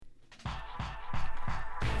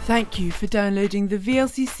Thank you for downloading the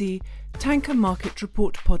VLCC Tanker Market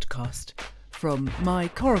Report podcast from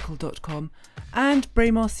mycoracle.com and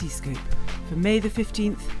Braemar Seascope for May the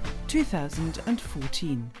 15th,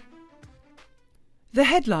 2014. The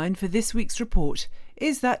headline for this week's report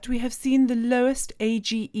is that we have seen the lowest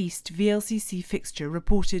AG East VLCC fixture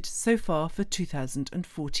reported so far for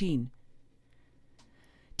 2014.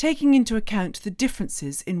 Taking into account the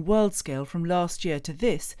differences in world scale from last year to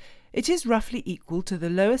this, it is roughly equal to the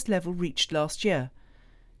lowest level reached last year.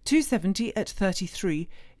 270 at 33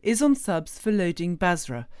 is on subs for loading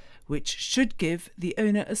Basra, which should give the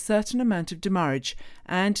owner a certain amount of demurrage,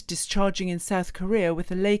 and discharging in South Korea with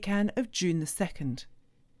a laycan of June the 2nd.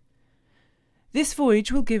 This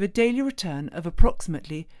voyage will give a daily return of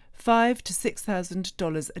approximately $5,000 to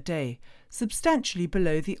 $6,000 a day, substantially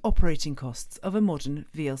below the operating costs of a modern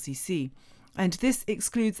VLCC, and this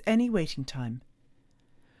excludes any waiting time.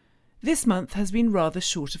 This month has been rather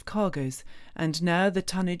short of cargoes, and now the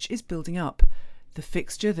tonnage is building up. The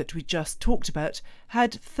fixture that we just talked about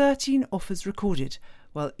had 13 offers recorded,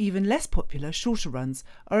 while even less popular shorter runs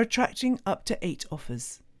are attracting up to 8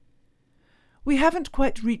 offers. We haven't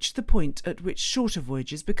quite reached the point at which shorter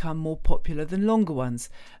voyages become more popular than longer ones,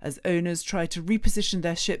 as owners try to reposition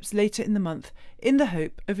their ships later in the month in the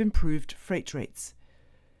hope of improved freight rates.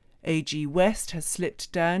 AG West has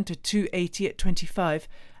slipped down to 280 at 25,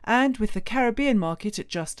 and with the Caribbean market at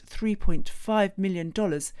just $3.5 million,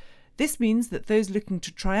 this means that those looking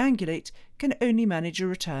to triangulate can only manage a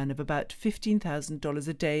return of about $15,000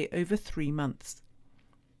 a day over 3 months.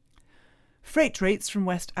 Freight rates from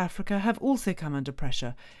West Africa have also come under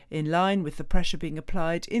pressure, in line with the pressure being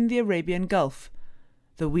applied in the Arabian Gulf.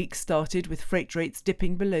 The week started with freight rates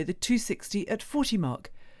dipping below the 260 at 40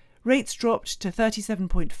 mark. Rates dropped to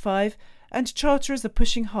 37.5, and charterers are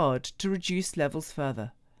pushing hard to reduce levels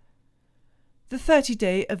further. The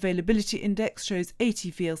 30-day availability index shows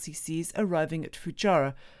 80 VLCCs arriving at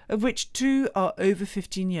Fujairah, of which 2 are over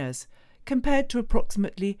 15 years, compared to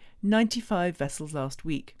approximately 95 vessels last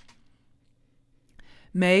week.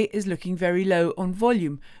 May is looking very low on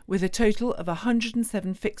volume, with a total of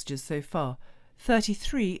 107 fixtures so far,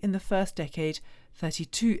 33 in the first decade,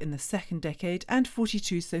 32 in the second decade, and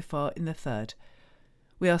 42 so far in the third.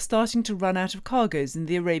 We are starting to run out of cargoes in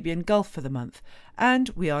the Arabian Gulf for the month, and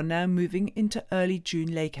we are now moving into early June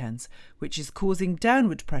laycans, which is causing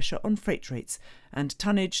downward pressure on freight rates and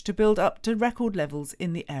tonnage to build up to record levels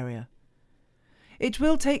in the area. It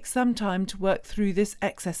will take some time to work through this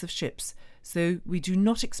excess of ships, so we do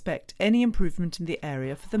not expect any improvement in the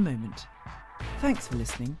area for the moment. Thanks for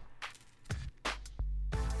listening.